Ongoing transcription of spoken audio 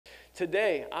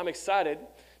today I'm excited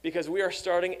because we are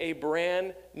starting a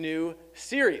brand new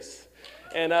series.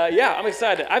 And I'm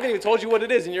excited. I haven't even told you what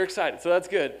it is, and you're excited, so that's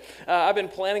good. I've been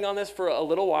planning on this for a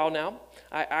little while now.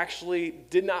 I actually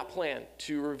did not plan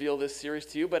to reveal this series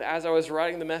to you, but as I was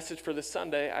writing the message for this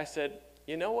Sunday, I said,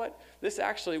 you know what? This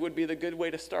actually would be the good way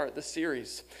to start the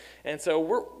series. And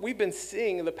so we've been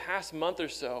seeing the past month or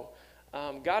so,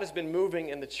 God has been moving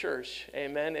in the church,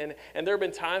 amen? And there have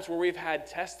been times where we've had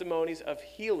testimonies of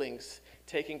healings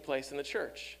taking place in the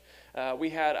church. We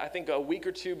had, I think, a week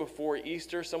or two before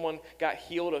Easter, someone got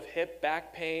healed of hip,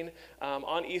 back pain.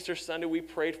 On Easter Sunday, we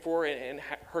prayed for and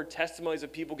heard testimonies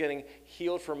of people getting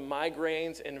healed from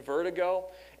migraines and vertigo.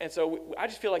 And so I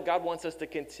just feel like God wants us to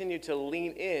continue to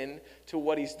lean in to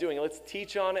what he's doing. Let's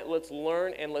teach on it, let's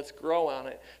learn, and let's grow on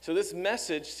it. So this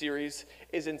message series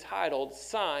is entitled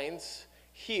Signs,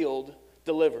 Healed,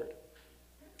 Delivered.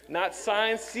 Not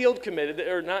signed, sealed, committed,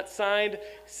 or not signed,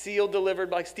 sealed,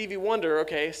 delivered like Stevie Wonder,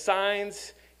 okay?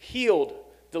 Signs, healed,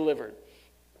 delivered.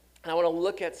 And I want to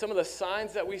look at some of the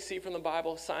signs that we see from the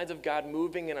Bible, signs of God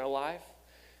moving in our life.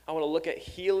 I want to look at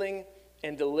healing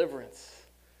and deliverance.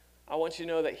 I want you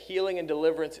to know that healing and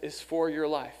deliverance is for your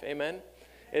life, amen?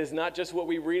 It is not just what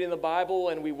we read in the Bible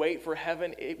and we wait for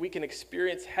heaven. We can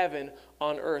experience heaven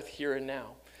on earth here and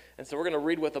now. And so we're going to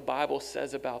read what the Bible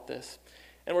says about this.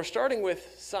 And we're starting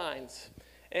with signs.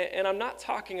 And I'm not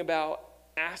talking about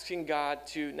asking God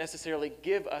to necessarily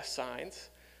give us signs.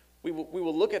 We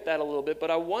will look at that a little bit, but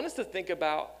I want us to think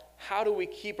about how do we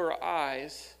keep our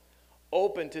eyes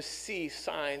open to see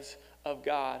signs of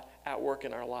God at work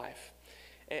in our life.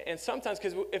 And sometimes,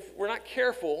 because if we're not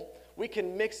careful, we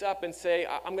can mix up and say,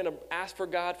 I'm going to ask for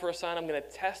God for a sign, I'm going to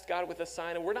test God with a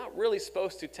sign, and we're not really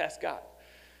supposed to test God.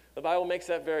 The Bible makes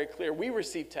that very clear. We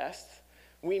receive tests.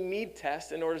 We need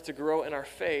tests in order to grow in our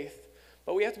faith,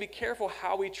 but we have to be careful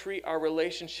how we treat our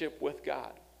relationship with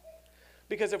God.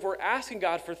 Because if we're asking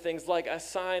God for things like a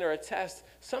sign or a test,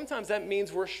 sometimes that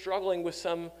means we're struggling with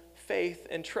some faith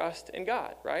and trust in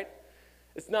God, right?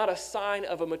 It's not a sign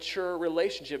of a mature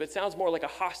relationship. It sounds more like a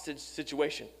hostage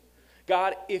situation.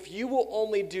 God, if you will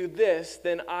only do this,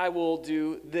 then I will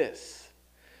do this.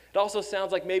 It also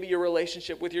sounds like maybe your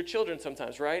relationship with your children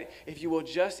sometimes, right? If you will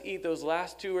just eat those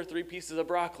last 2 or 3 pieces of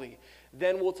broccoli,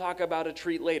 then we'll talk about a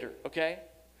treat later, okay?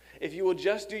 If you will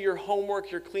just do your homework,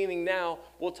 your cleaning now,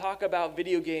 we'll talk about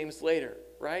video games later,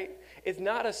 right? It's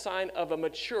not a sign of a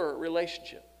mature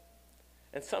relationship.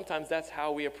 And sometimes that's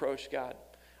how we approach God.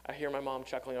 I hear my mom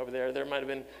chuckling over there. There might have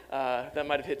been, that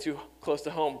might have hit too close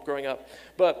to home growing up.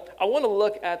 But I want to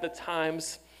look at the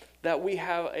times that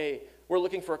we're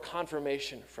looking for a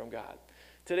confirmation from God.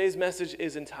 Today's message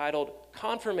is entitled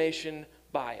Confirmation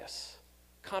Bias.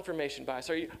 Confirmation bias.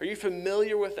 Are you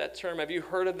familiar with that term? Have you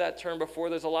heard of that term before?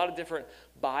 There's a lot of different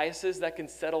biases that can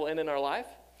settle in our life.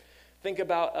 Think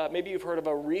about, maybe you've heard of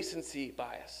a recency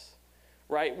bias,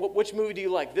 right? Which movie do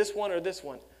you like, this one or this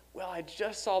one? Well, I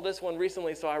just saw this one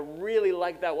recently, so I really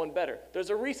like that one better. There's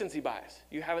a recency bias.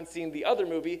 You haven't seen the other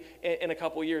movie in a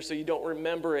couple years, so you don't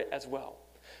remember it as well.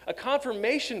 A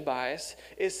confirmation bias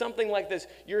is something like this.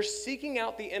 You're seeking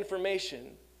out the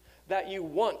information that you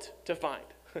want to find.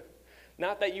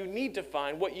 Not that you need to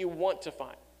find, what you want to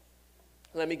find.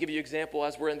 Let me give you an example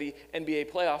as we're in the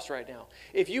NBA playoffs right now.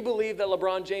 If you believe that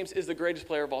LeBron James is the greatest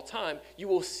player of all time, you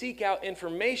will seek out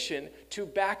information to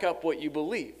back up what you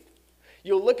believe.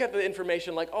 You'll look at the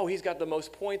information like, oh, he's got the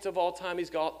most points of all time, he's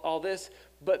got all this.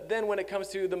 But then when it comes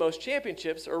to the most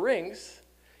championships or rings,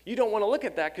 you don't want to look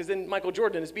at that because then Michael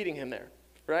Jordan is beating him there,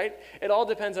 right? It all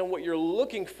depends on what you're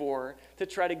looking for to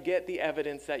try to get the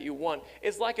evidence that you want.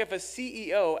 It's like if a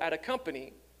CEO at a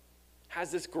company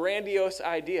has this grandiose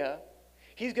idea,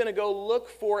 he's going to go look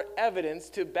for evidence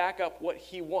to back up what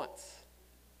he wants.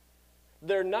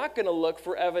 They're not going to look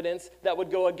for evidence that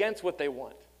would go against what they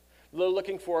want. They're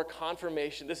looking for a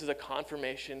confirmation. This is a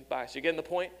confirmation bias. You getting the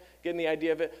point? Getting the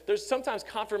idea of it? There's sometimes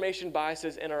confirmation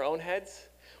biases in our own heads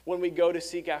when we go to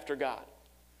seek after God.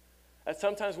 That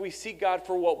sometimes we seek God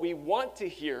for what we want to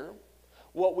hear,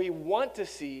 what we want to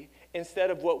see, instead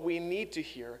of what we need to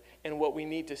hear and what we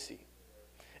need to see.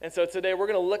 And so today we're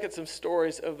going to look at some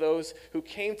stories of those who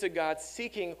came to God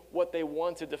seeking what they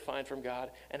wanted to find from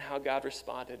God and how God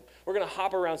responded. We're going to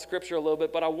hop around Scripture a little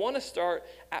bit, but I want to start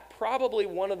at probably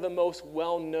one of the most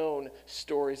well-known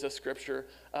stories of Scripture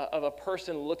of a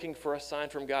person looking for a sign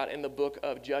from God in the book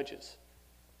of Judges.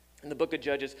 In the book of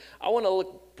Judges, I want to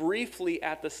look briefly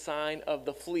at the sign of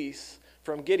the fleece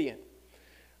from Gideon.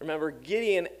 Remember,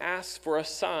 Gideon asks for a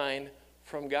sign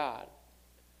from God.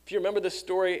 If you remember the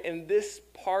story, in this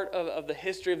part of the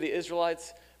history of the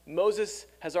Israelites, Moses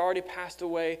has already passed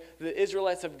away. The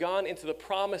Israelites have gone into the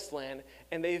promised land,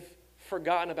 and they've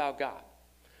forgotten about God.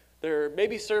 They're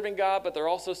maybe serving God, but they're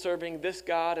also serving this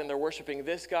God, and they're worshiping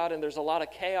this God, and there's a lot of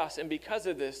chaos. And because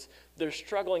of this, they're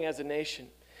struggling as a nation.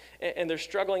 And they're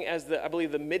struggling as I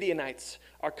believe the Midianites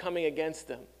are coming against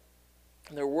them.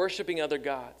 And they're worshiping other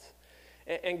gods.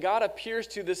 And God appears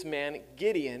to this man,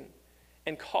 Gideon,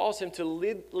 and calls him to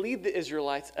lead the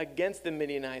Israelites against the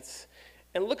Midianites.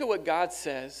 And look at what God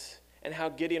says and how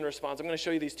Gideon responds. I'm going to show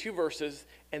you these two verses,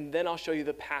 and then I'll show you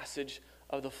the passage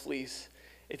of the fleece.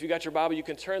 If you got your Bible, you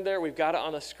can turn there. We've got it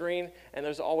on the screen, and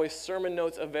there's always sermon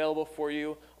notes available for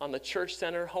you on the Church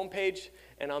Center homepage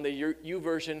and on the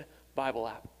YouVersion Bible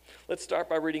app. Let's start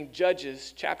by reading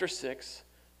Judges chapter 6,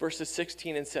 verses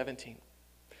 16 and 17.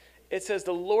 It says,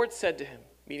 "The Lord said to him,"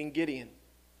 meaning Gideon,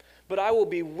 "But I will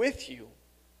be with you,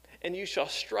 and you shall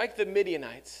strike the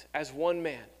Midianites as one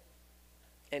man."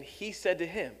 And he said to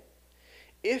him,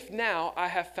 "If now I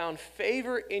have found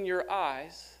favor in your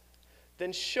eyes,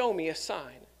 then show me a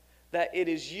sign that it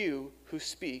is you who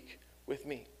speak with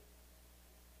me."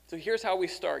 So here's how we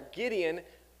start. Gideon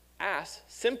asks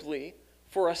simply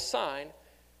for a sign,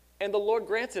 and the Lord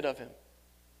grants it of him.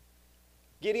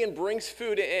 Gideon brings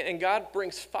food, and God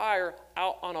brings fire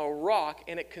out on a rock,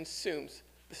 and it consumes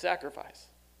the sacrifice.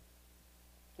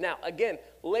 Now, again,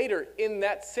 later in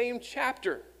that same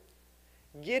chapter,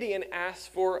 Gideon asks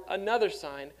for another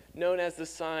sign known as the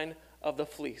sign of the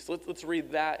fleece. Let's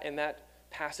read that in that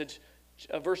passage,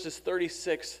 verses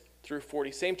 36 through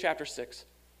 40, same chapter 6.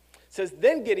 It says,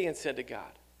 "Then Gideon said to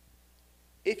God,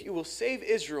 'If you will save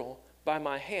Israel by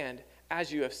my hand,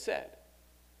 as you have said,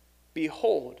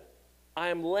 behold, I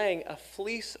am laying a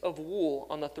fleece of wool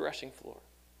on the threshing floor.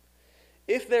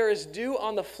 If there is dew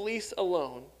on the fleece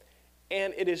alone,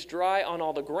 and it is dry on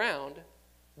all the ground,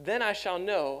 then I shall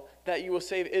know that you will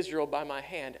save Israel by my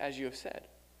hand, as you have said.'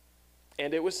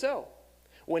 And it was so.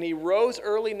 When he rose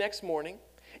early next morning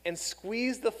and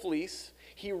squeezed the fleece,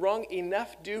 he wrung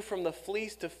enough dew from the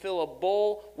fleece to fill a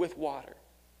bowl with water.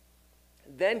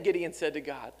 Then Gideon said to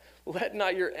God, 'Let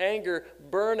not your anger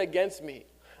burn against me.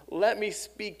 Let me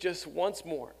speak just once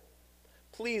more.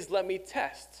 Please let me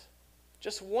test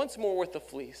just once more with the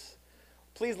fleece.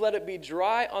 Please let it be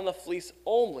dry on the fleece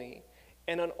only,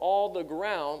 and on all the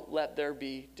ground let there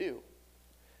be dew.'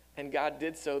 And God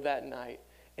did so that night,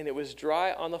 and it was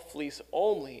dry on the fleece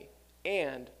only,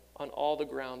 and on all the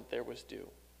ground there was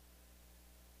dew."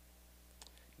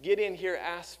 Gideon here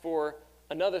asks for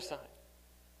another sign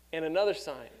and another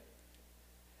sign.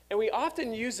 And we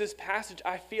often use this passage,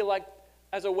 I feel like,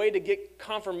 as a way to get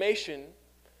confirmation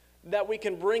that we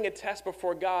can bring a test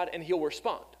before God and he'll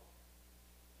respond.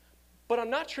 But I'm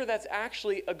not sure that's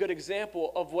actually a good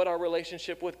example of what our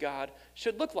relationship with God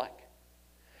should look like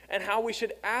and how we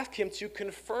should ask him to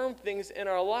confirm things in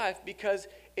our life, because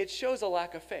it shows a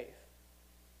lack of faith.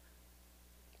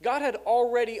 God had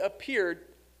already appeared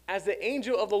as the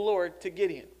angel of the Lord to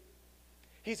Gideon.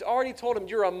 He's already told him,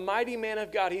 "You're a mighty man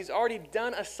of God." He's already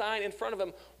done a sign in front of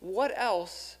him. What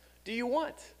else do you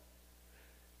want?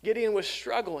 Gideon was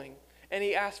struggling, and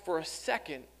he asked for a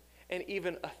second and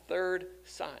even a third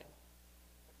sign.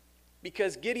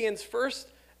 Because Gideon's first,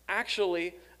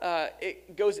 actually,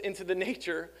 it goes into the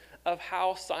nature of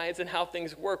how science and how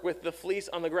things work with the fleece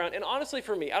on the ground. And honestly,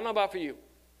 for me, I don't know about for you,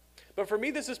 but for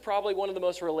me, this is probably one of the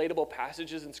most relatable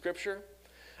passages in Scripture.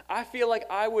 I feel like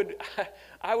I would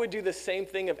do the same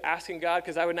thing of asking God,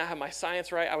 because I would not have my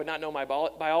science right, I would not know my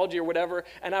biology or whatever,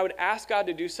 and I would ask God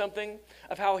to do something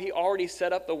of how he already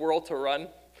set up the world to run.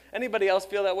 Anybody else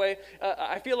feel that way?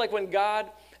 I feel like when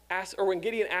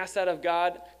Gideon asked that of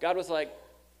God, God was like,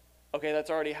 "Okay, that's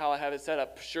already how I have it set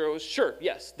up. Sure,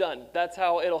 yes, done. That's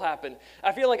how it'll happen."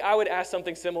 I feel like I would ask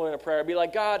something similar in a prayer. I'd be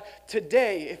like, "God,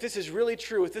 today, if this is really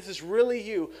true, if this is really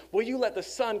you, will you let the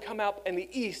sun come out in the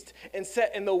east and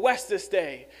set in the west this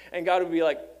day?" And God would be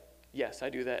like, "Yes, I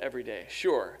do that every day,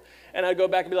 sure." And I'd go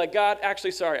back and be like, "God,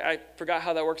 actually, sorry, I forgot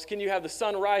how that works. Can you have the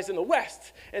sun rise in the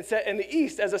west and set in the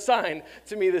east as a sign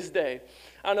to me this day?"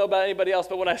 I don't know about anybody else,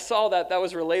 but when I saw that, that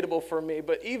was relatable for me.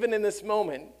 But even in this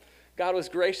moment, God was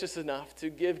gracious enough to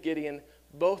give Gideon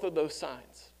both of those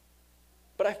signs.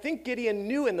 But I think Gideon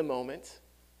knew in the moment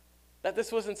that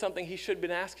this wasn't something he should have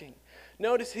been asking.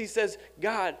 Notice he says,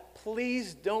 "God,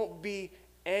 please don't be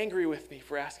angry with me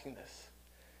for asking this."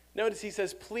 Notice he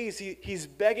says, please, he's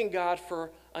begging God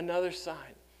for another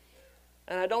sign.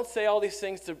 And I don't say all these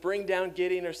things to bring down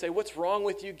Gideon or say, "What's wrong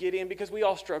with you, Gideon?" Because we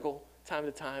all struggle time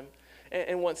to time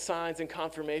and want signs and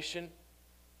confirmation.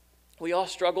 We all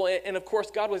struggle, and of course,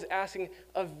 God was asking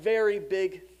a very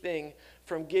big thing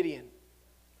from Gideon.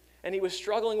 And he was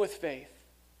struggling with faith.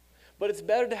 But it's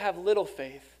better to have little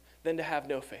faith than to have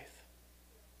no faith.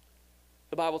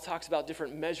 The Bible talks about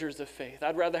different measures of faith.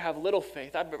 I'd rather have little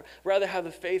faith. I'd rather have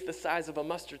the faith the size of a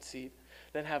mustard seed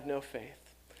than have no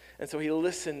faith. And so he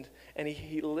listened, and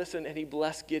he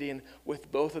blessed Gideon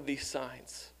with both of these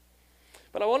signs.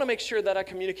 But I want to make sure that I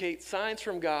communicate signs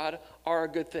from God are a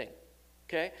good thing.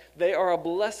 Okay? They are a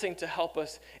blessing to help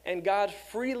us, and God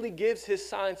freely gives his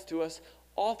signs to us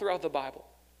all throughout the Bible.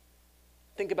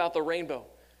 Think about the rainbow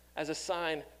as a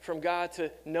sign from God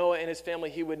to Noah and his family.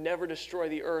 He would never destroy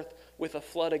the earth with a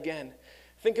flood again.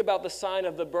 Think about the sign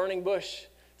of the burning bush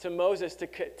to Moses to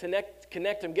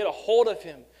connect him, get a hold of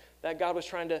him, that God was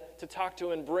trying to talk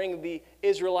to and bring the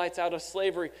Israelites out of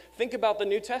slavery. Think about the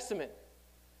New Testament.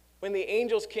 When the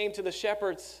angels came to the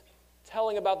shepherds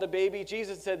telling about the baby,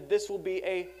 Jesus said, "This will be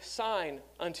a sign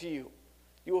unto you.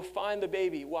 You will find the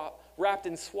baby wrapped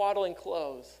in swaddling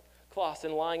cloths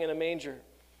and lying in a manger."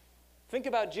 Think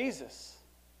about Jesus.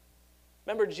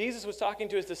 Remember, Jesus was talking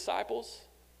to his disciples,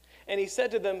 and he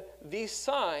said to them, "These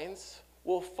signs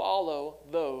will follow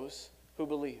those who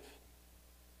believe."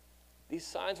 These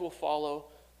signs will follow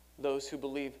those who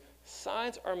believe.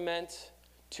 Signs are meant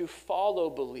to follow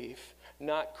belief,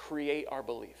 not create our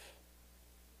belief.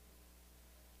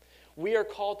 We are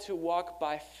called to walk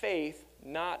by faith,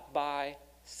 not by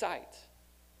sight.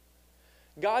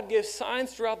 God gives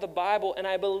signs throughout the Bible, and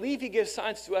I believe he gives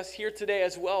signs to us here today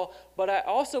as well, but I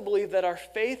also believe that our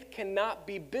faith cannot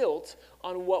be built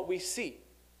on what we see.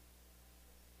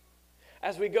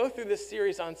 As we go through this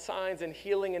series on signs and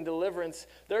healing and deliverance,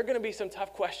 there are going to be some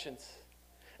tough questions,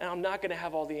 and I'm not going to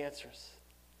have all the answers.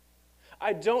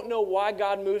 I don't know why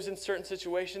God moves in certain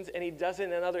situations and he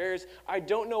doesn't in other areas. I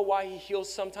don't know why he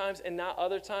heals sometimes and not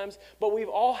other times, but we've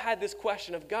all had this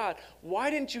question of, God, why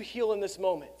didn't you heal in this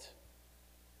moment?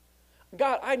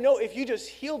 God, I know if you just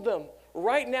healed them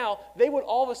right now, they would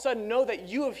all of a sudden know that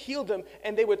you have healed them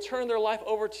and they would turn their life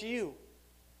over to you.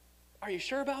 Are you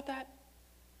sure about that?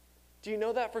 Do you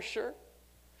know that for sure?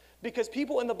 Because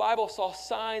people in the Bible saw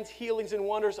signs, healings, and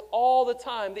wonders all the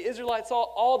time. The Israelites saw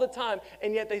all the time,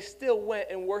 and yet they still went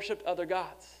and worshiped other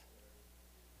gods.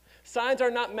 Signs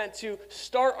are not meant to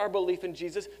start our belief in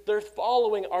Jesus. They're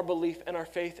following our belief and our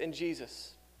faith in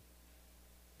Jesus.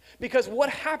 Because what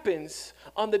happens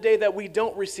on the day that we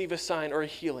don't receive a sign or a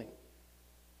healing?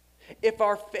 If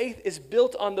our faith is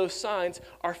built on those signs,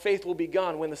 our faith will be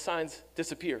gone when the signs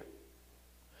disappear.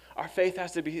 Our faith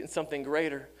has to be in something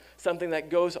greater, something that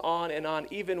goes on,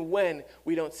 even when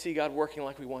we don't see God working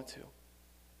like we want to.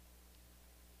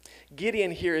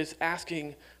 Gideon here is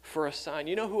asking for a sign.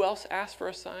 You know who else asked for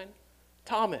a sign?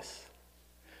 Thomas.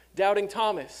 Doubting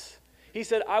Thomas. He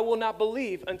said, "I will not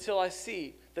believe until I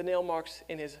see the nail marks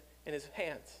in his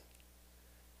hands."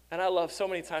 And I love so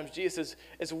many times Jesus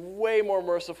is way more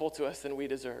merciful to us than we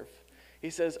deserve. He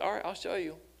says, "All right, I'll show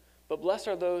you. But blessed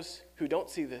are those who don't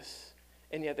see this,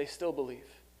 and yet they still believe."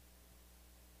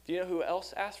 Do you know who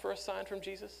else asked for a sign from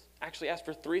Jesus? Actually asked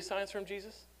for 3 signs from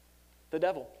Jesus? The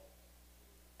devil.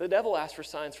 The devil asked for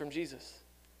signs from Jesus.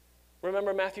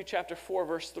 Remember Matthew chapter 4,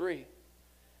 verse 3.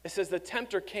 It says, "The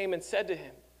tempter came and said to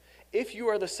him, 'If you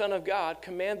are the Son of God,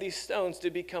 command these stones to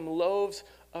become loaves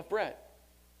of bread.'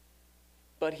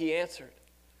 But he answered,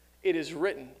 'It is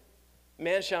written,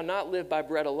 man shall not live by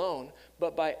bread alone,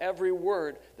 but by every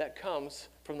word that comes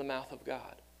from the mouth of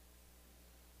God.'"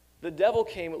 The devil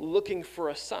came looking for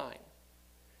a sign,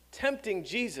 tempting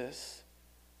Jesus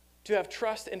to have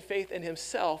trust and faith in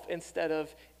himself instead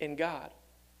of in God.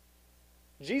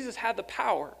 Jesus had the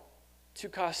power to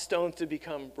cause stones to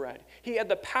become bread. He had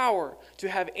the power to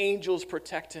have angels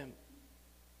protect him.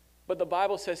 But the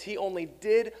Bible says he only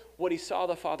did what he saw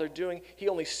the Father doing. He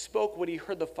only spoke what he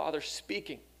heard the Father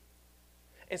speaking.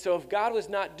 And so if God was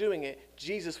not doing it,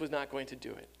 Jesus was not going to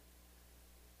do it.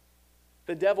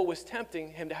 The devil was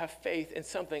tempting him to have faith in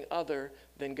something other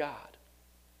than God.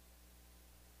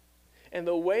 And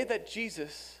the way that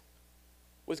Jesus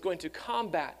was going to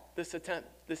combat this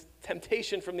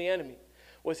temptation from the enemy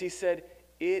was he said,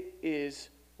 "It is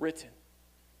written."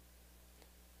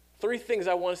 3 things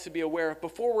I want us to be aware of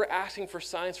before we're asking for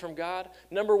signs from God.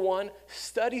 Number 1,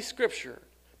 study Scripture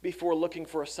before looking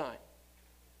for a sign.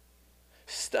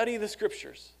 Study the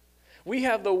Scriptures. We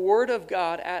have the Word of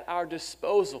God at our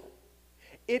disposal.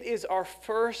 It is our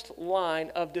first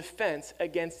line of defense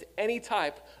against any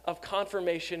type of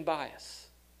confirmation bias.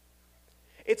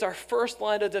 It's our first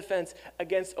line of defense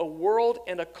against a world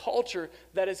and a culture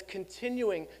that is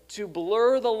continuing to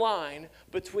blur the line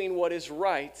between what is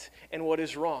right and what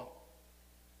is wrong.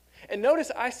 And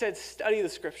notice I said study the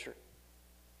Scripture.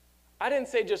 I didn't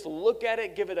say just look at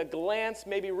it, give it a glance,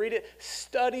 maybe read it.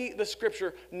 Study the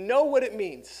Scripture. Know what it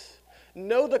means.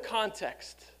 Know the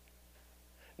context.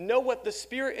 Know what the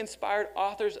Spirit-inspired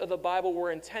authors of the Bible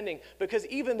were intending, because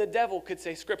even the devil could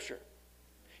say Scripture.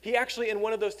 He actually, in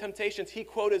one of those temptations, he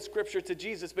quoted Scripture to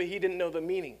Jesus, but he didn't know the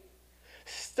meaning.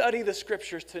 Study the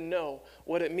Scriptures to know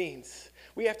what it means.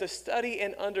 We have to study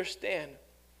and understand,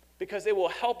 because it will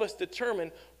help us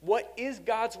determine what is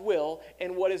God's will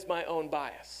and what is my own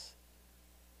bias.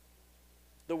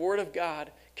 The Word of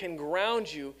God can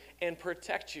ground you and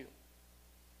protect you,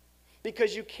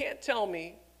 because you can't tell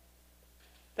me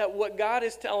that what God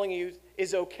is telling you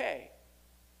is okay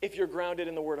if you're grounded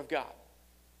in the Word of God.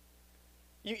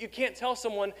 You can't tell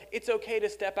someone it's okay to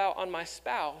step out on my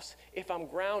spouse if I'm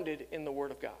grounded in the Word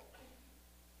of God.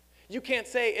 You can't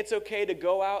say it's okay to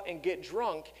go out and get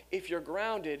drunk if you're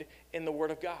grounded in the Word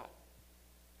of God.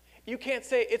 You can't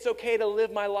say it's okay to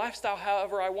live my lifestyle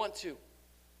however I want to.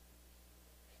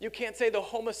 You can't say the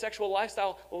homosexual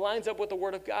lifestyle lines up with the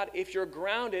Word of God if you're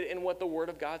grounded in what the Word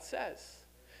of God says.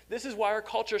 This is why our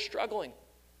culture is struggling.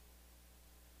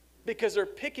 Because they're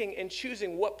picking and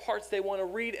choosing what parts they want to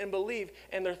read and believe,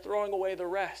 and they're throwing away the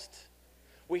rest.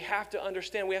 We have to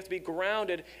understand, we have to be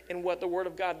grounded in what the Word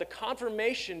of God. The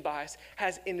confirmation bias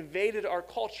has invaded our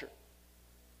culture.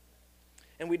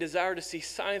 And we desire to see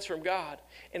signs from God,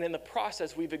 and in the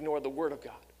process, we've ignored the Word of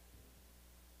God.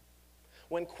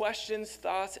 When questions,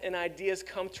 thoughts, and ideas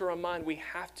come to our mind, we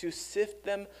have to sift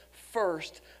them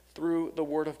first through the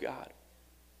Word of God.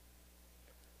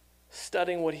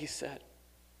 Studying what He said.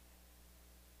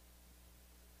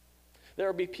 There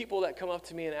will be people that come up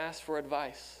to me and ask for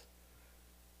advice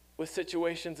with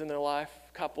situations in their life,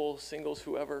 couples, singles,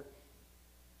 whoever.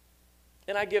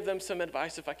 And I give them some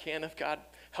advice if I can, if God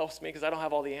helps me, because I don't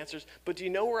have all the answers. But do you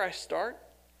know where I start?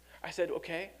 I said,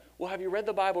 okay, well, have you read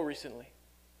the Bible recently?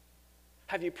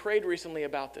 Have you prayed recently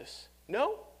about this?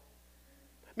 No?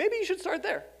 Maybe you should start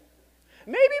there.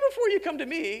 Maybe before you come to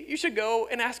me, you should go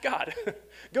and ask God.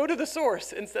 Go to the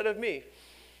source instead of me.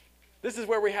 This is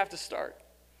where we have to start.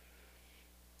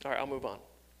 All right, I'll move on.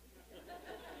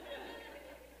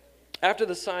 After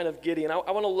the sign of Gideon,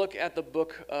 I want to look at the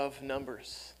book of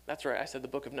Numbers. That's right, I said the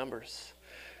book of Numbers.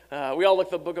 We all look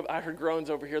at the book of, I heard groans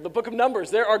over here. The book of Numbers.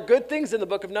 There are good things in the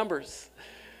book of Numbers.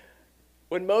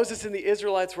 When Moses and the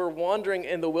Israelites were wandering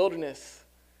in the wilderness,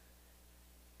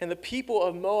 and the people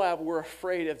of Moab were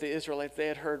afraid of the Israelites. They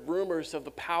had heard rumors of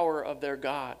the power of their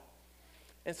God.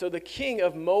 And so the king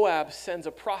of Moab sends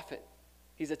a prophet.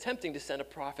 He's attempting to send a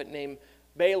prophet named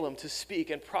Balaam to speak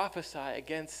and prophesy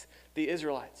against the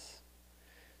Israelites.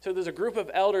 So there's a group of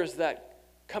elders that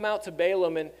come out to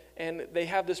Balaam, and they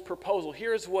have this proposal.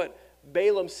 Here's what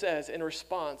Balaam says in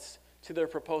response to their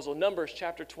proposal. Numbers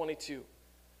chapter 22.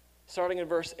 Starting in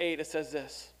verse 8, it says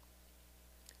this.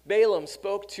 Balaam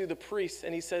spoke to the priests,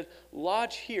 and he said,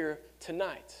 "Lodge here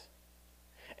tonight,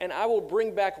 and I will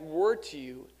bring back word to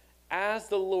you as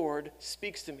the Lord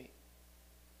speaks to me."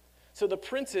 So the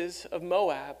princes of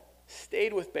Moab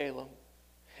stayed with Balaam,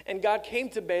 and God came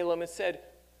to Balaam and said,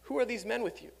 "Who are these men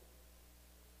with you?"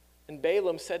 And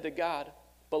Balaam said to God,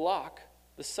 "Balak,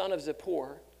 the son of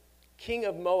Zippor, king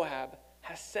of Moab,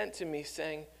 has sent to me,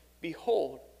 saying,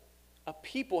 'Behold, a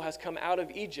people has come out of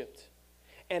Egypt,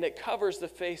 and it covers the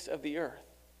face of the earth.'"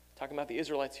 Talking about the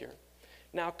Israelites here.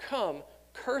 "Now come,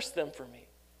 curse them for me.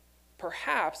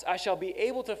 Perhaps I shall be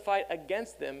able to fight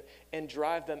against them and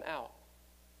drive them out."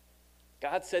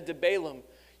 God said to Balaam,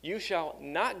 "You shall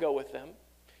not go with them.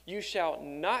 You shall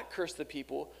not curse the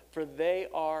people, for they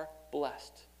are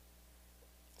blessed."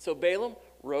 So Balaam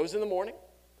rose in the morning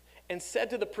and said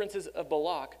to the princes of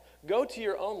Balak, "Go to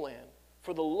your own land,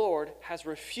 for the Lord has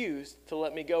refused to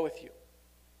let me go with you."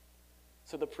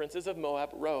 So the princes of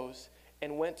Moab rose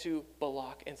and went to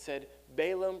Balak and said,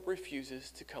 "Balaam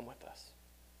refuses to come with us."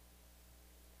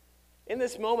 In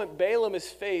this moment, Balaam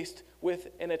is faced with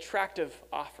an attractive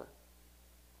offer.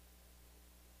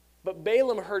 But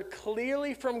Balaam heard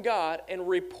clearly from God and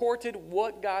reported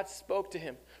what God spoke to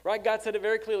him. Right? God said it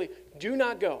very clearly. Do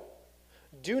not go.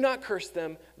 Do not curse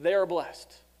them. They are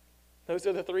blessed. Those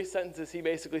are the three sentences he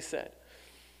basically said.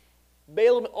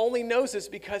 Balaam only knows this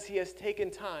because he has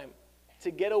taken time to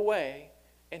get away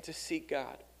and to seek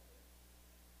God.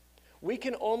 We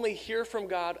can only hear from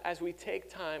God as we take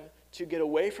time to get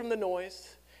away from the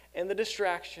noise and the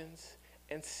distractions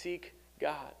and seek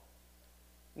God.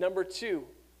 Number 2,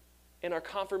 in our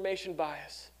confirmation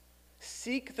bias,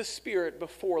 seek the Spirit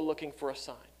before looking for a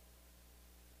sign.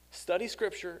 Study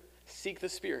Scripture, seek the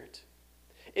Spirit.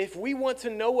 If we want to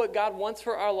know what God wants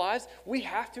for our lives, we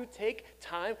have to take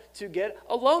time to get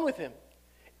alone with Him.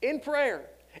 In prayer,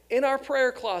 in our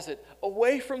prayer closet,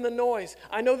 away from the noise.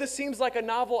 I know this seems like a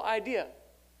novel idea.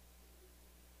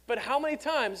 But how many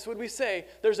times would we say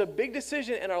there's a big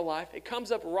decision in our life, it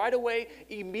comes up right away,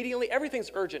 immediately,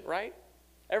 everything's urgent, right?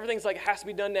 Everything's like, it has to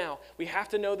be done now. We have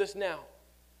to know this now.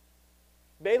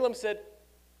 Balaam said,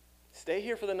 stay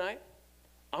here for the night.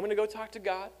 I'm going to go talk to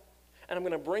God, and I'm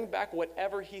going to bring back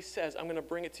whatever he says. I'm going to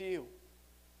bring it to you.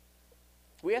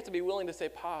 We have to be willing to say,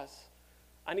 pause.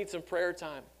 I need some prayer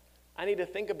time. I need to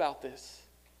think about this.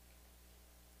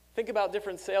 Think about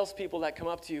different salespeople that come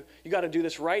up to you. You got to do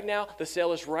this right now. The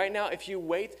sale is right now. If you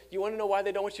wait, you want to know why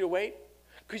they don't want you to wait?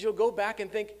 Because you'll go back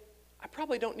and think, I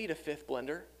probably don't need a fifth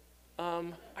blender.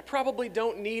 I probably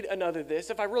don't need another this.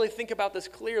 If I really think about this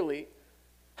clearly,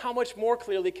 how much more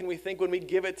clearly can we think when we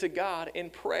give it to God in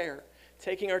prayer,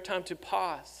 taking our time to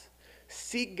pause?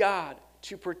 Seek God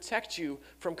to protect you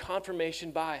from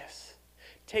confirmation bias.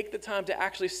 Take the time to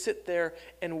actually sit there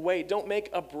and wait. Don't make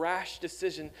a brash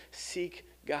decision. Seek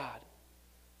God.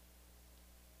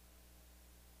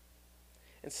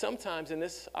 And sometimes in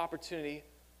this opportunity,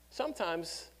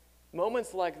 sometimes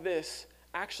moments like this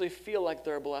actually feel like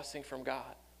they're a blessing from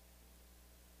God.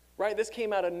 Right? This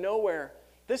came out of nowhere.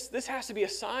 This has to be a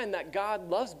sign that God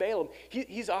loves Balaam.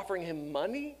 He's offering him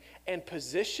money and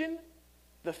position.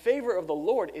 The favor of the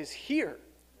Lord is here.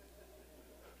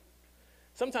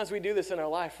 Sometimes we do this in our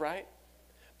life, right?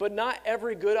 But not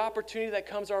every good opportunity that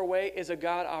comes our way is a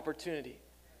God opportunity.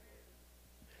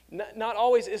 Not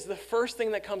always is the first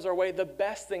thing that comes our way the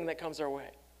best thing that comes our way.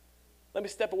 Let me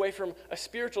step away from a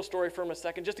spiritual story for a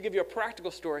second, just to give you a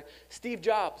practical story. Steve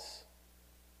Jobs.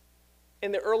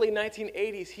 In the early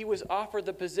 1980s, he was offered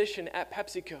the position at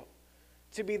PepsiCo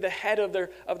to be the head of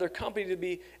their company, to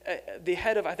be the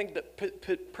head of, I think,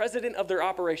 the president of their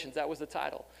operations. That was the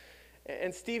title.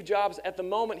 And Steve Jobs, at the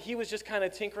moment, he was just kind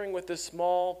of tinkering with this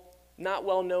small, not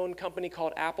well-known company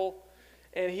called Apple.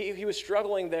 And he was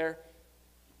struggling there.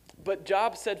 But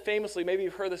Jobs said famously, maybe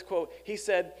you've heard this quote, he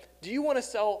said, do you want to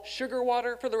sell sugar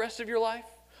water for the rest of your life?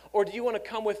 Or do you want to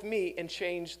come with me and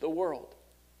change the world?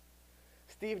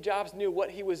 Steve Jobs knew what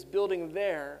he was building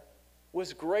there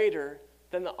was greater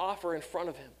than the offer in front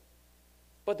of him.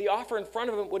 But the offer in front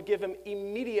of him would give him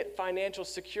immediate financial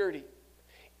security,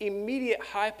 immediate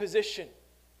high position.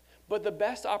 But the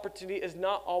best opportunity is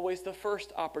not always the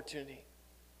first opportunity.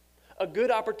 A good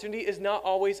opportunity is not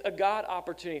always a God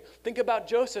opportunity. Think about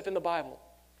Joseph in the Bible.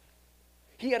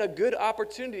 He had a good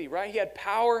opportunity, right? He had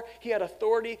power, he had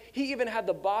authority. He even had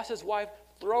the boss's wife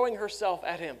throwing herself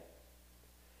at him.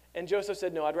 And Joseph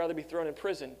said, no, I'd rather be thrown in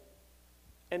prison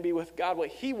and be with God what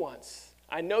he wants.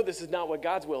 I know this is not what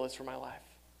God's will is for my life.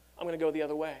 I'm going to go the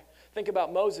other way. Think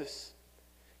about Moses.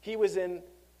 He was in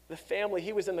the family.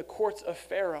 He was in the courts of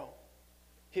Pharaoh.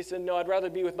 He said, no, I'd rather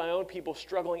be with my own people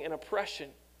struggling in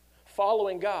oppression,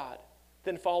 following God,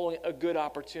 than following a good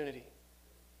opportunity.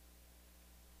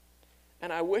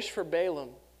 And I wish for Balaam,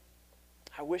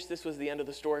 I wish this was the end of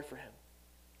the story for him.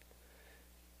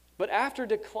 But after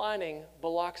declining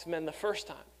Balak's men the first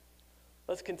time,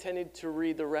 let's continue to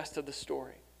read the rest of the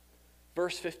story.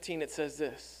 Verse 15, it says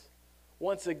this.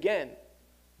 Once again,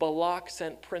 Balak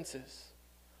sent princes,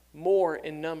 more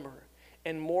in number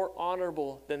and more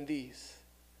honorable than these.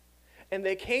 And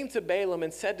they came to Balaam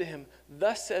and said to him,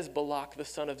 thus says Balak the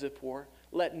son of Zippor,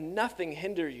 let nothing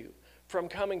hinder you from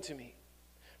coming to me,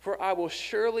 for I will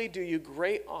surely do you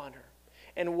great honor,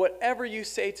 and whatever you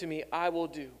say to me I will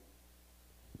do.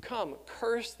 Come,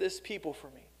 curse this people for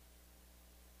me.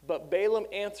 But Balaam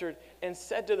answered and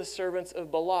said to the servants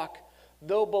of Balak,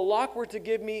 though Balak were to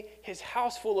give me his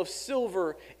house full of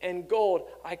silver and gold,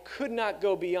 I could not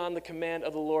go beyond the command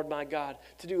of the Lord my God,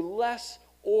 to do less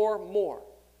or more.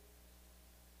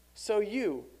 So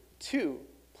you, too,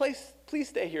 please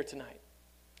stay here tonight,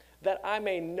 that I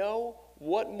may know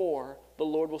what more the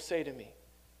Lord will say to me.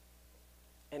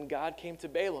 And God came to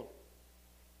Balaam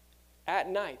at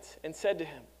night and said to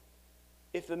him,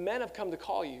 if the men have come to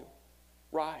call you,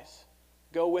 rise,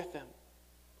 go with them,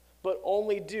 but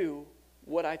only do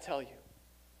what I tell you.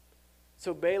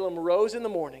 So Balaam rose in the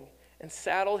morning and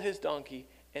saddled his donkey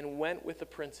and went with the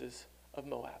princes of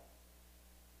Moab.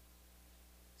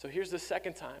 So here's the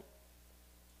second time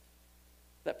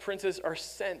that princes are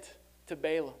sent to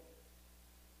Balaam.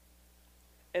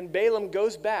 And Balaam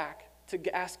goes back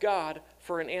to ask God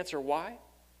for an answer. Why?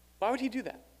 Why would he do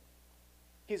that?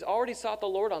 He's already sought the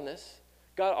Lord on this.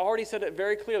 God already said it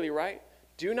very clearly, right?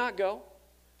 Do not go.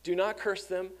 Do not curse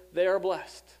them. They are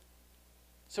blessed.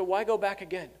 So why go back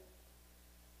again?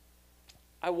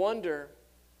 I wonder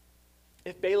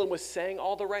if Balaam was saying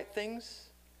all the right things,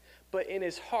 but in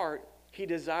his heart, he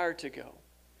desired to go.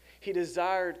 He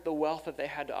desired the wealth that they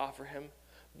had to offer him,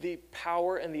 the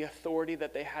power and the authority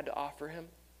that they had to offer him.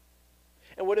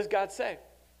 And what does God say?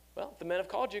 Well, if the men have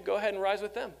called you, go ahead and rise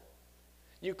with them.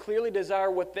 You clearly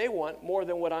desire what they want more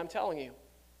than what I'm telling you.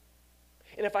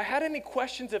 And if I had any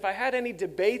questions, if I had any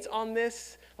debates on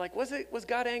this, like was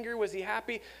God angry? Was he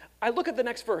happy? I look at the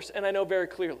next verse and I know very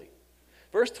clearly.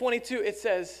 Verse 22, it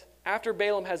says, after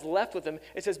Balaam has left with him,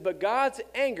 it says, but God's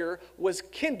anger was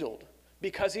kindled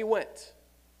because he went.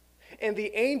 And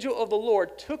the angel of the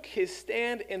Lord took his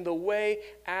stand in the way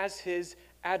as his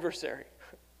adversary.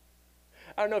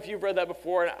 I don't know if you've read that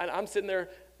before, and I'm sitting there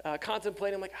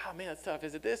contemplating, I'm like, oh man, that's tough.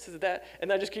 Is it this? Is it that?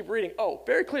 And I just keep reading. Oh,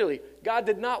 very clearly, God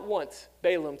did not want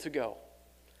Balaam to go.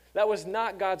 That was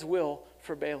not God's will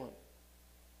for Balaam.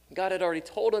 God had already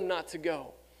told him not to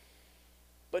go.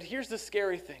 But here's the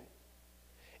scary thing.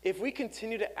 If we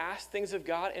continue to ask things of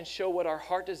God and show what our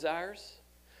heart desires,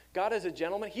 God is a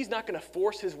gentleman. He's not going to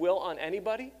force his will on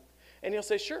anybody. And he'll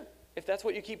say, sure, if that's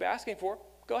what you keep asking for,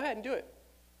 go ahead and do it.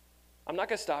 I'm not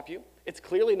going to stop you. It's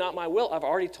clearly not my will. I've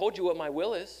already told you what my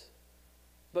will is.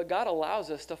 But God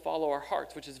allows us to follow our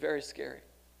hearts, which is very scary.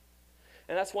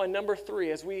 And that's why number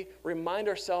 3, as we remind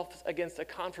ourselves against a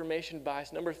confirmation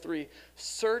bias, number 3,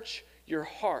 search your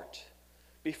heart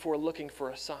before looking for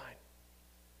a sign.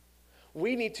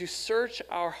 We need to search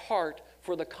our heart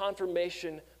for the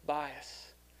confirmation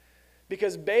bias.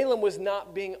 Because Balaam was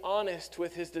not being honest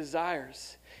with his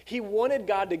desires. He wanted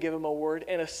God to give him a word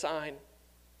and a sign.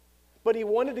 But he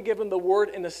wanted to give him the word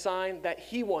and the sign that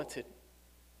he wanted.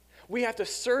 We have to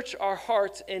search our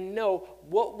hearts and know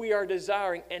what we are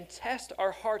desiring and test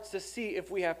our hearts to see if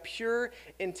we have pure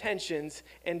intentions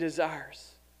and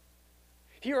desires.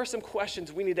 Here are some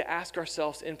questions we need to ask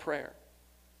ourselves in prayer.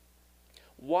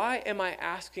 Why am I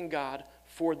asking God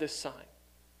for this sign?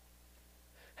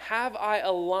 Have I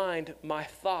aligned my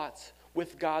thoughts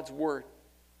with God's word?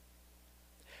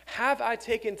 Have I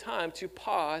taken time to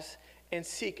pause and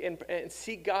seek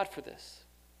God for this?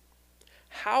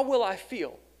 How will I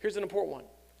feel? Here's an important one.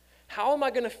 How am I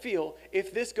going to feel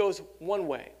if this goes one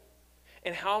way?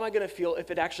 And how am I going to feel if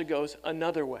it actually goes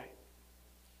another way?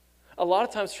 A lot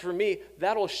of times for me,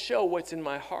 that'll show what's in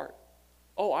my heart.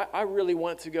 Oh, I really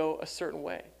want it to go a certain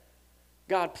way.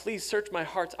 God, please search my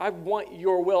heart. I want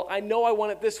your will. I know I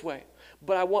want it this way,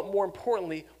 but I want more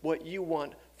importantly what you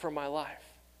want for my life.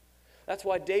 That's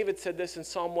why David said this in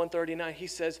Psalm 139. He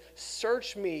says,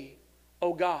 search me,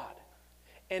 O God,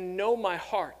 and know my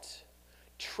heart.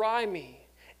 Try me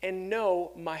and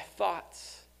know my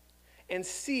thoughts, and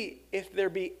see if there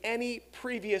be any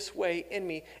previous way in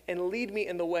me, and lead me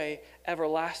in the way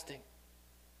everlasting.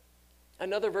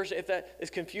 Another version, if that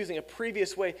is confusing, a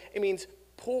previous way, it means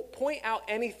point out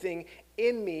anything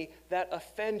in me that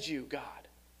offends you, God.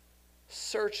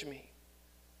 Search me.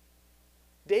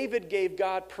 David gave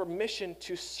God permission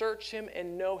to search him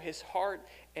and know his heart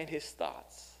and his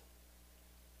thoughts.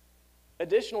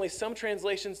 Additionally, some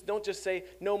translations don't just say,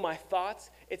 know my thoughts.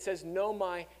 It says, know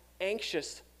my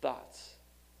anxious thoughts.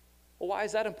 Well, why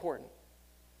is that important?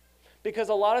 Because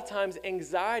a lot of times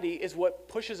anxiety is what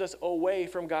pushes us away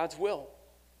from God's will.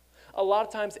 A lot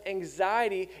of times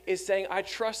anxiety is saying, I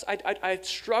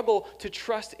struggle to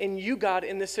trust in you, God,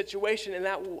 in this situation,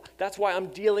 and that's why I'm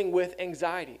dealing with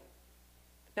anxiety.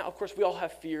 Now, of course, we all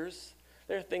have fears.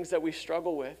 There are things that we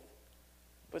struggle with.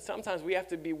 But sometimes we have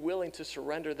to be willing to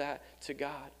surrender that to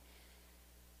God.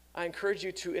 I encourage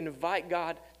you to invite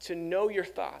God to know your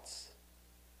thoughts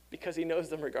because he knows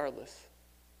them regardless.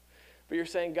 But you're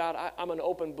saying, God, I'm an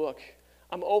open book.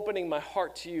 I'm opening my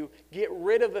heart to you. Get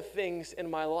rid of the things in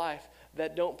my life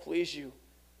that don't please you.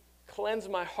 Cleanse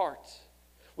my heart.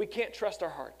 We can't trust our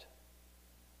heart.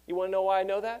 You want to know why I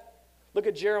know that? Look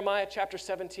at Jeremiah chapter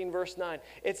 17, verse 9.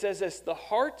 It says this, the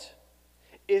heart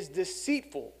is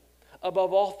deceitful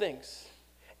above all things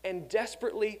and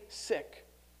desperately sick.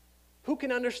 Who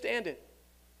can understand it?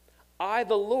 I,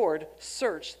 the Lord,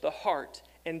 search the heart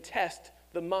and test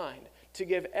the mind to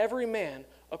give every man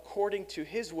according to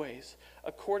his ways,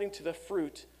 according to the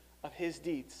fruit of his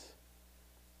deeds.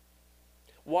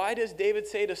 Why does David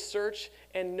say to search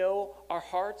and know our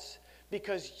hearts?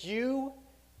 Because you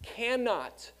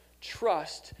cannot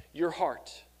trust your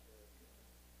heart.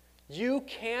 You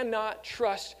cannot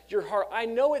trust your heart. I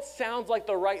know it sounds like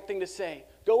the right thing to say.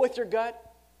 Go with your gut.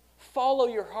 Follow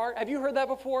your heart. Have you heard that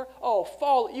before?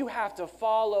 Oh, you have to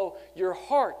follow your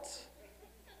heart.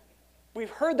 We've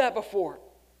heard that before.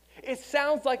 It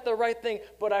sounds like the right thing,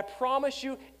 but I promise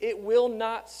you it will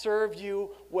not serve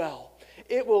you well.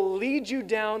 It will lead you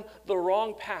down the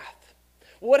wrong path.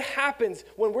 What happens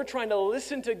when we're trying to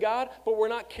listen to God, but we're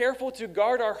not careful to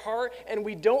guard our heart, and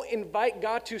we don't invite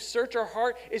God to search our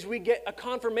heart, is we get a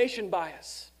confirmation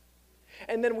bias.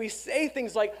 And then we say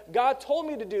things like, God told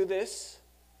me to do this.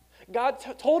 God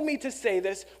told me to say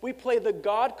this. We play the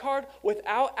God card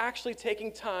without actually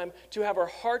taking time to have our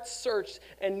hearts searched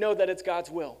and know that it's God's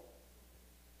will.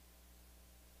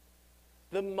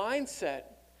 The mindset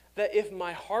that if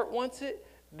my heart wants it,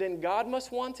 then God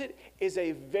must want it is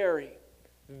a very,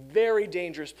 very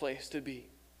dangerous place to be.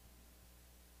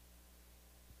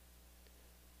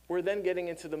 We're then getting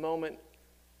into the moment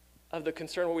of the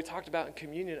concern, what we talked about in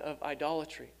communion, of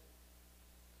idolatry.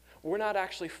 We're not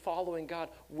actually following God.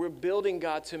 We're building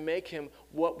God to make him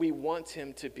what we want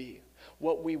him to be,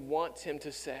 what we want him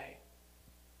to say.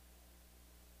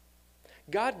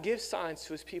 God gives signs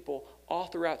to his people all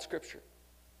throughout Scripture.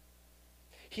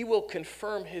 He will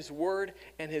confirm his word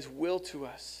and his will to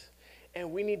us.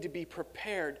 And we need to be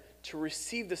prepared to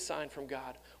receive the sign from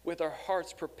God, with our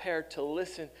hearts prepared to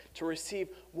listen, to receive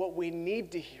what we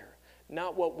need to hear,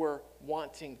 not what we're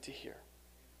wanting to hear.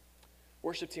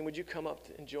 Worship team, would you come up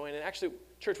and join? And actually,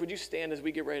 church, would you stand as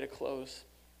we get ready to close?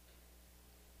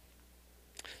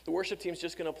 The worship team's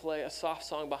just going to play a soft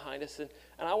song behind us, and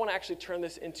I want to actually turn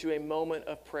this into a moment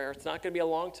of prayer. It's not going to be a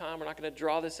long time. We're not going to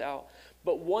draw this out,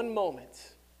 but one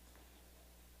moment,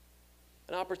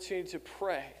 an opportunity to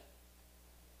pray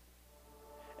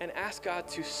and ask God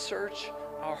to search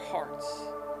our hearts,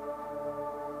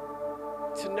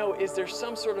 to know, is there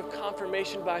some sort of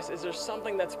confirmation bias? Is there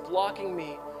something that's blocking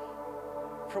me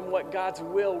from what God's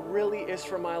will really is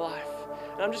for my life?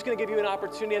 And I'm just going to give you an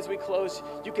opportunity as we close.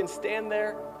 You can stand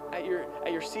there at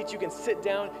your seats. You can sit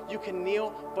down. You can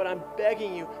kneel. But I'm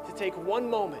begging you to take one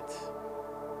moment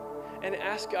and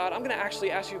ask God. I'm going to actually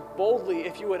ask you boldly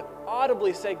if you would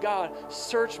audibly say, God,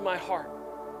 search my heart.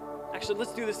 Actually,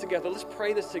 let's do this together. Let's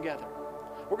pray this together.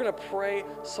 We're going to pray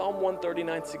Psalm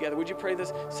 139 together. Would you pray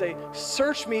this? Say,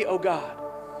 search me, O God.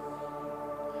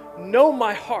 Know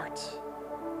my heart.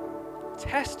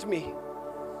 Test me.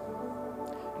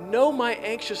 Know my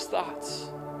anxious thoughts.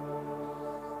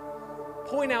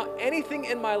 Point out anything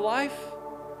in my life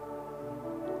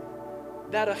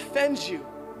that offends you,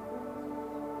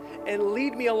 and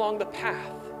lead me along the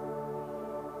path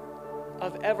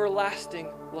of everlasting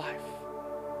life.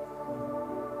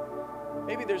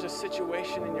 Maybe there's a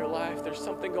situation in your life, there's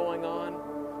something going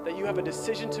on that you have a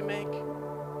decision to make,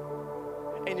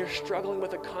 and you're struggling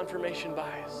with a confirmation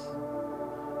bias.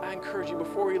 I encourage you,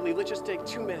 before we leave, let's just take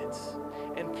 2 minutes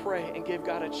and pray and give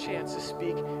God a chance to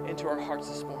speak into our hearts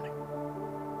this morning.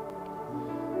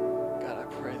 God, I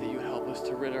pray that you would help us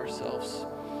to rid ourselves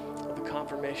of the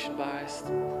confirmation bias,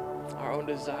 our own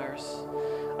desires.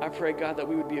 I pray, God, that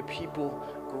we would be a people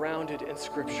grounded in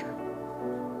Scripture.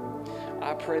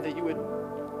 I pray that you would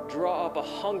draw up a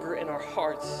hunger in our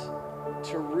hearts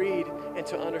to read and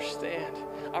to understand.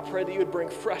 I pray that you would bring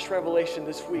fresh revelation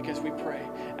this week as we pray,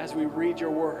 as we read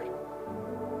your word.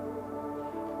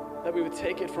 That we would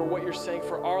take it for what you're saying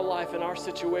for our life and our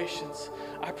situations.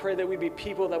 I pray that we'd be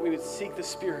people that we would seek the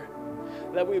Spirit.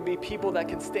 That we would be people that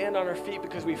can stand on our feet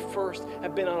because we first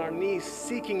have been on our knees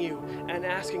seeking you and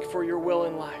asking for your will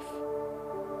in life.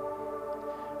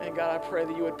 And God, I pray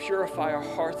that you would purify our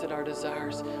hearts and our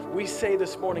desires. We say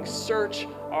this morning, search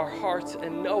our hearts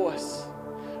and know us.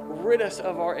 Rid us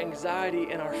of our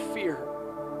anxiety and our fear.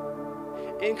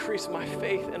 Increase my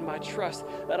faith and my trust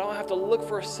that I don't have to look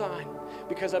for a sign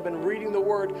because I've been reading the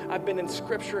Word, I've been in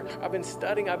Scripture, I've been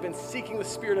studying, I've been seeking the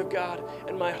Spirit of God,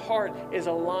 and my heart is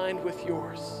aligned with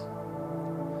yours.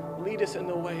 Lead us in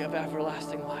the way of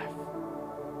everlasting life.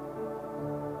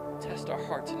 Test our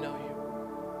heart to know you.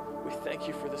 We thank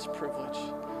you for this privilege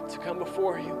to come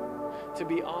before you, to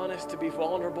be honest, to be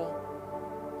vulnerable,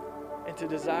 and to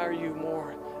desire you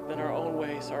more than our own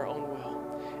ways, our own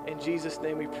will. In Jesus'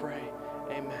 name we pray.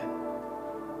 Amen.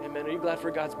 Amen. Are you glad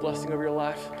for God's blessing over your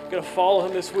life? You're going to follow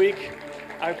him this week.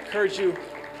 I encourage you,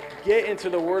 get into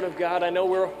the Word of God. I know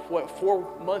we're,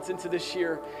 4 months into this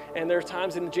year, and there are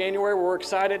times in January where we're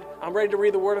excited. I'm ready to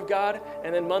read the Word of God,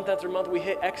 and then month after month we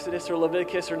hit Exodus or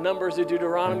Leviticus or Numbers or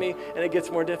Deuteronomy, and it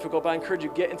gets more difficult. But I encourage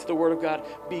you, get into the Word of God.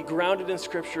 Be grounded in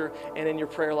Scripture and in your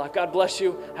prayer life. God bless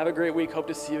you. Have a great week. Hope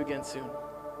to see you again soon.